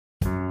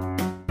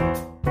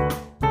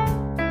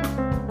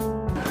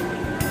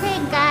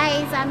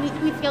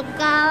with your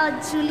girl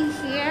Julie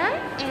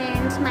here,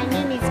 and my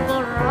name is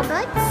Bo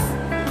Roberts,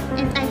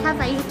 and I have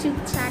a YouTube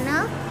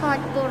channel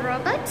called Bo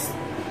Roberts,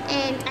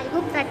 and I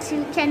hope that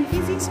you can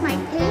visit my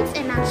page,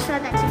 and I'm sure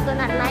that you're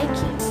gonna like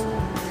it.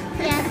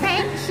 Yeah,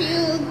 thank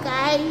you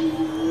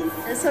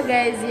guys. So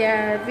guys,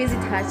 yeah, visit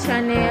her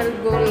channel,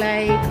 go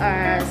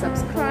like,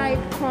 subscribe,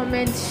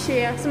 comment,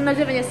 share. So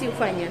mnajua venye si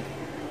ufanya.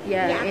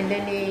 Yeah, and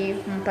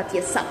then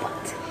mpatie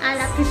support.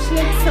 I'll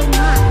appreciate so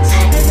much.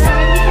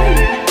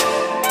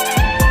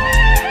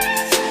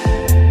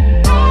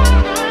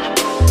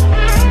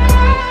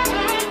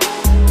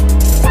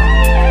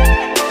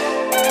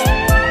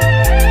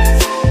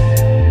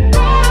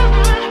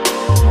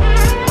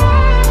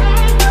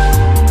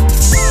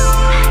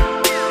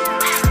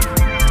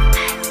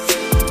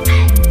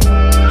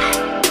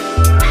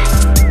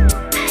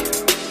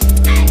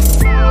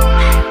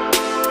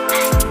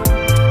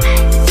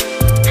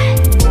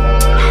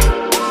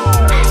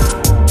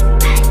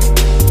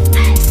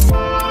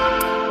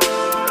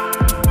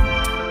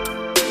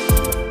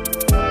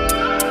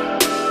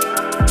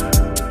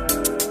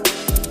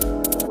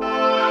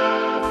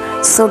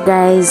 So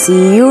guys,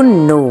 you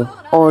know,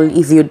 or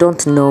if you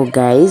don't know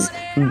guys,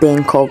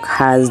 Bangkok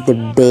has the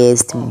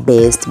best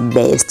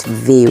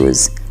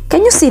views.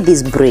 Can you see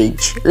this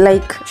bridge?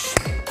 Like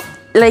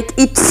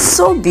it's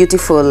so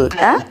beautiful,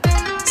 huh?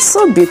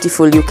 So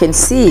beautiful. You can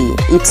see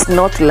it's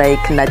not like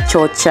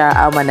nachocha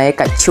ama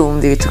naeka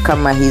chumvi vitu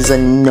kama hizo.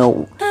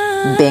 No,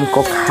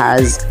 Bangkok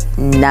has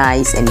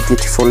nice and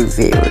beautiful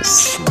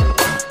views.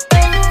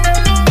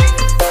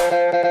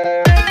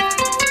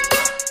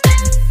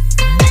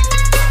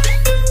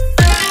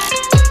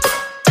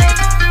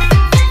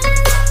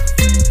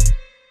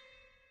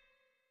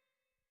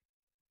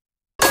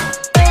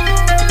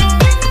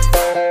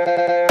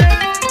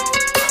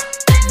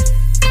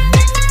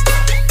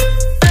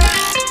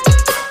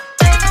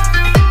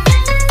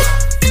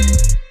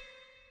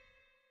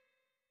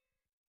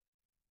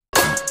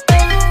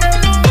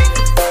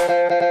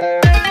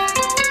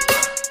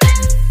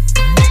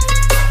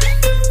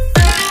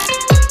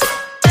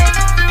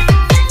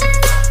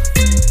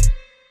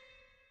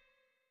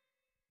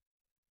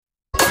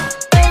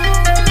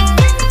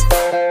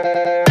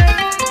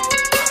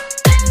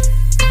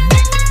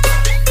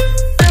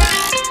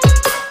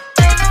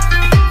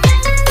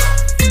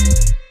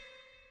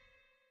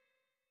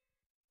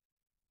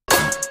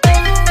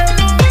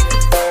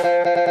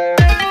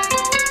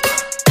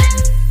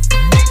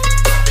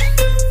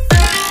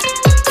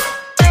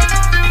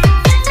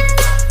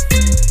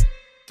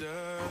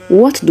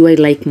 What do I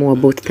like more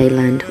about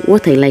Thailand?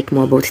 What I like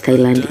more about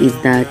Thailand is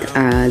that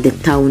the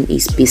town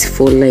is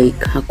peaceful. Like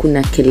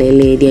hakuna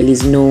kelele, there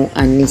is no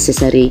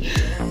unnecessary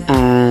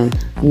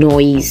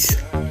noise.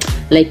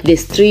 Like the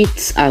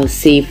streets are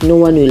safe, no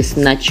one will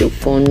snatch your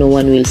phone, no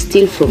one will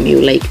steal from you.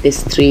 Like the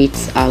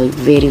streets are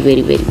very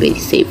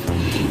safe.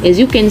 As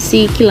you can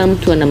see, kila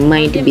mtu ana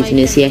mind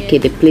business yake.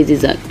 The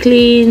places are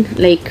clean.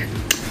 Like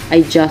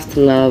I just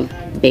love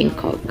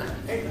Bangkok.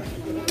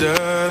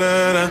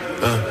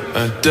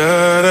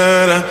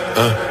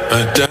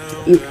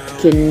 You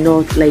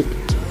cannot, like,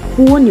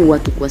 huoni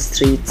watu kwa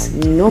streets,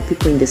 no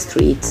people in the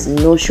streets,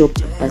 no shop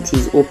that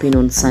is open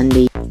on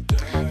Sunday.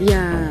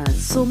 Yeah,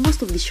 so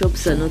most of the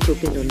shops are not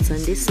open on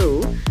Sunday,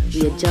 so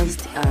we are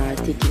just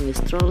taking a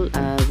stroll,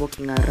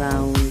 walking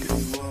around.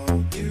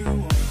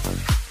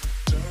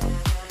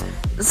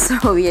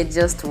 So we are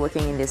just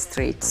walking in the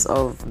streets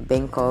of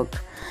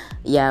Bangkok.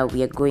 Yeah,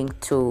 we are going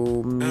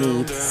to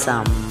meet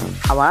some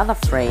our other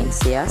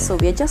friends. Yeah, so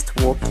we are just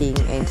walking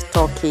and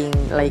talking,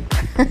 like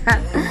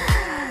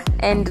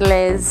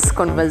endless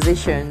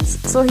conversations.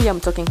 So here I'm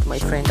talking to my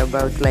friend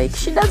about, like,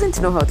 she doesn't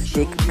know how to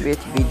take great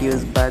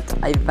videos, but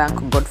I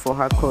thank God for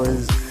her,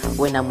 because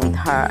when I'm with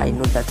her I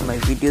know that my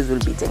videos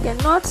will be taken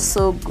not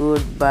so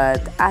good,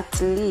 but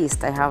at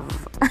least I have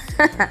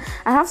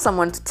I have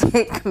someone to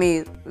take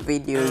me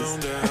videos.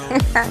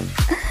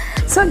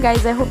 So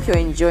guys, I hope you're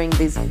enjoying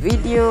this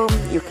video.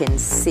 You can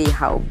see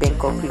how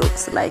Bangkok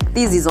looks like.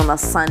 This is on a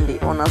Sunday.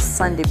 On a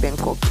Sunday,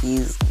 Bangkok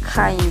is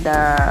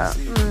kinda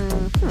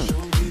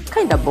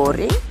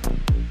boring.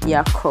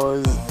 Yeah,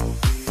 cause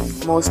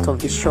most of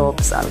the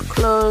shops are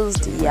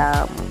closed.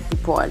 Yeah,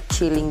 people are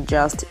chilling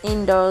just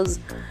indoors.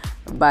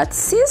 But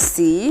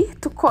sisi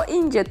tuko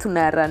nje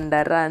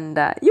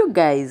tunaranda. You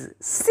guys,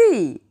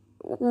 see.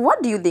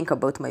 What do you think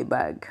about my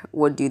bag?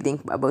 What do you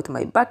think about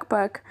my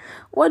backpack?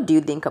 What do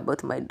you think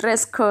about my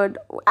dress code?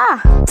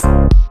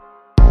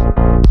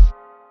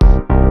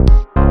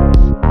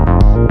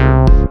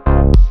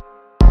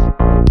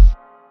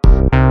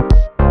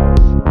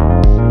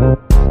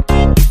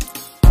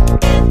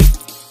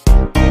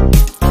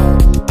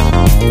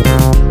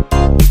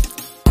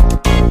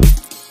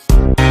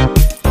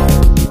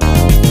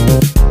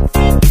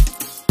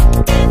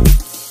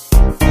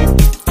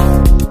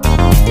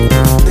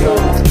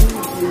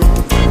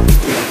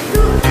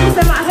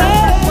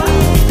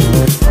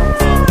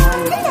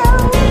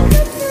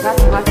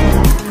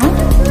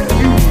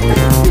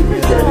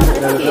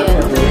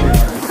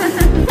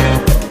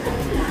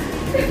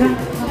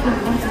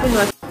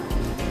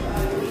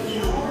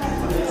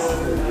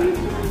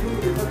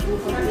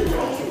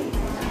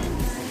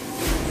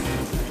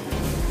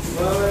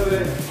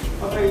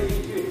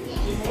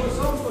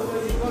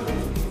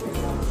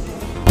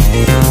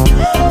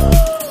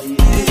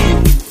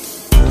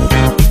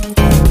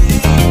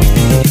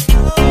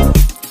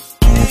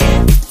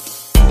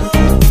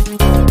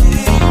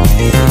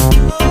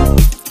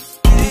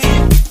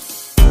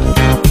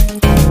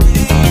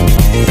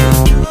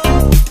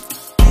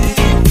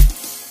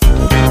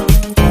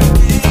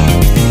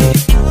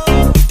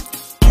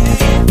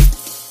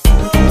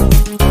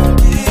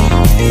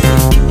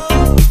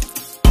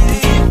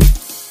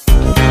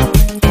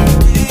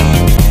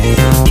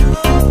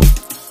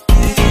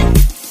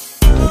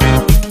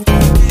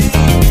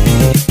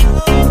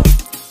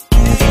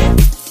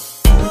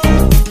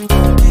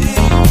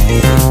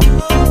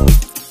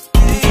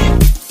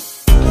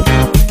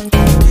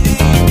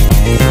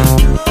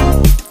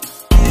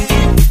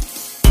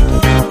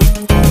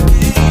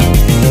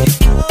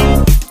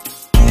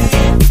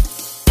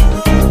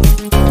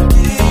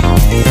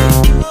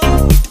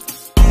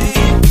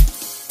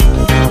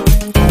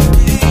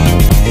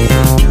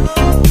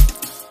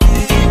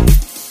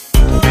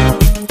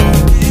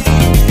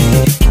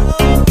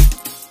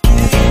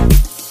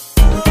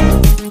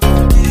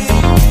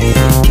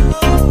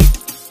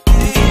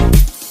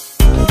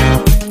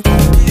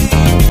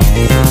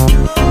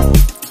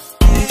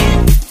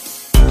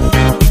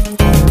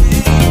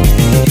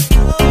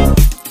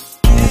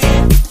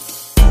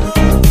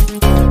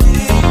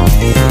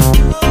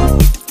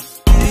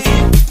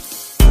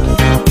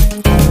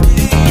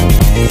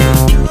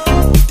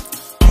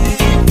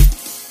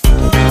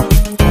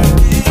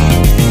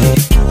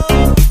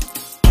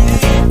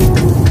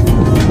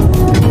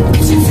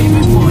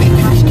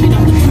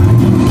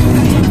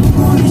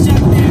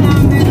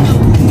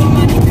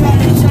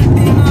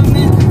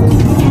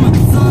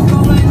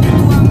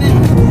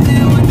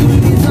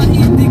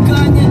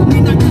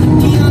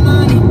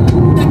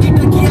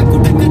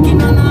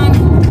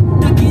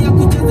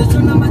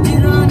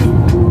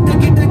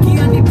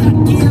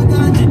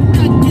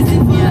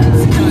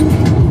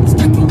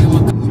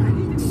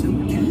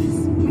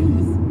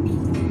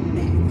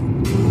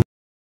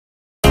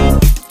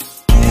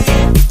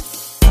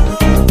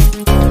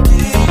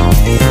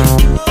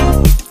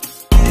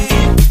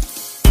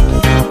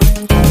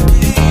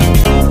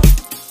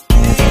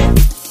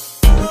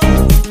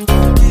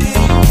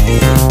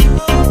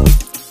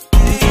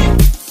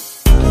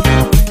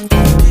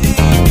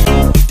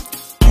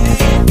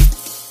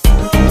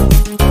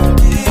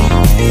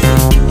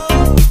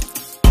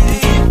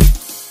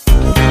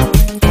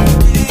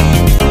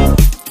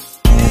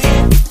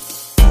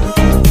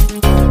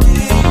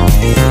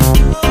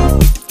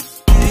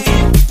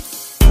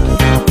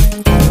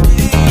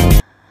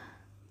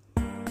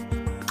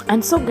 And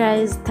so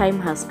guys,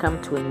 time has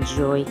come to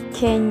enjoy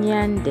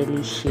Kenyan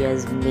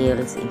delicious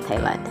meals in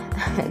Thailand.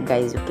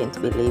 Guys, you can't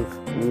believe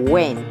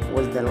when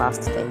was the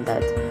last time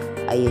that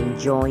I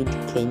enjoyed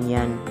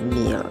Kenyan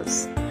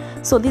meals.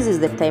 So this is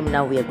the time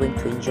now we are going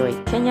to enjoy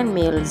Kenyan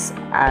meals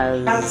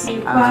as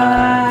Happy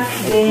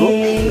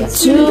birthday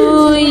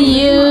to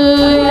you.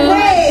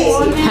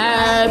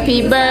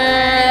 Happy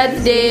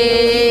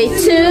birthday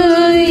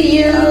to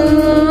you.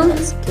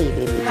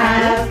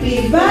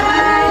 Happy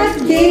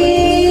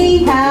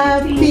birthday,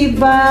 happy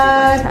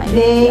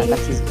birthday,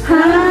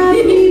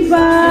 happy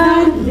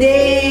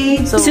birthday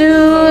to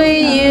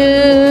you.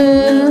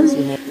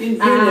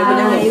 I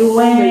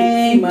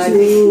went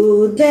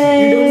to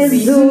the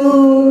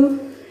zoo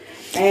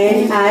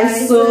and I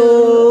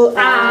saw and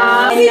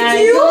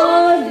I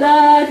thought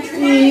that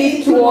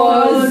it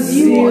was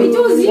you.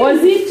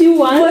 Was it you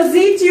one? Was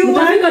it you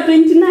one?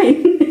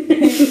 29.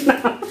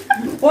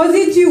 Was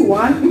it you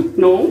one?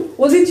 No.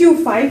 Was it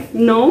you 5?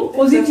 No.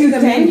 Was it you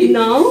 10?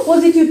 No.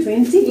 Was it you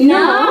 20?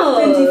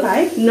 No.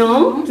 25?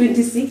 No.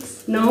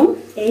 26? No.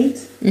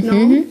 8?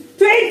 No.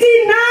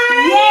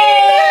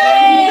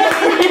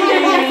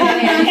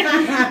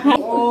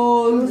 29!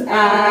 Old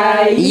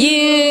are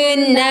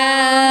you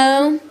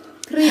now.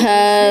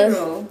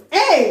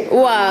 Hey!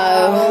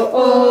 Wow. How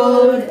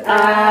old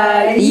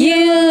are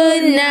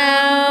You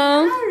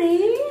now.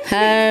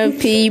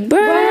 Happy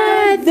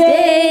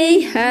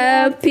birthday.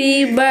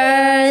 Happy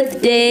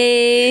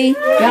birthday.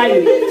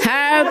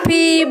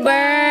 Happy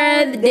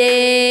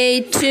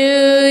birthday to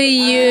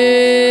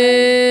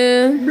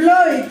you.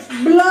 Blow it!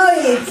 Blow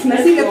it!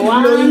 Nasika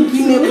blow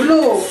ingine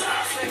blow.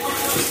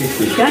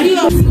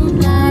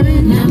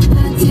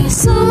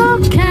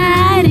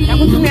 Sukari.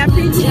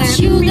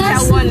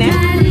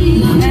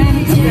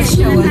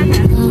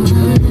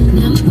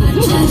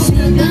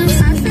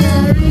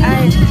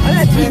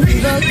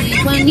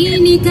 Kwa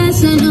nini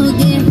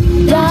kasanoge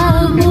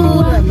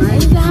damu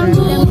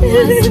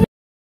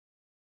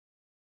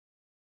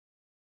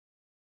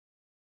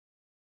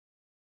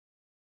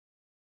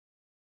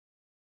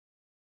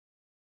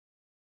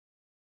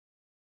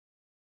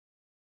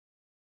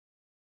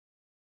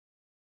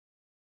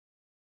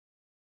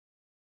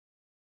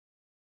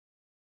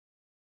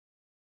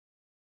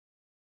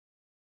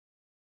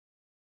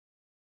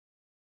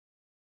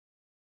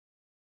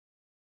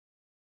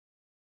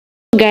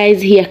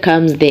Guys, here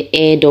comes the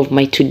end of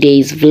my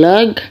today's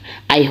vlog.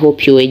 I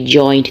hope you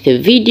enjoyed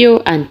the video.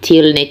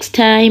 Until next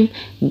time,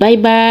 bye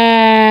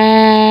bye.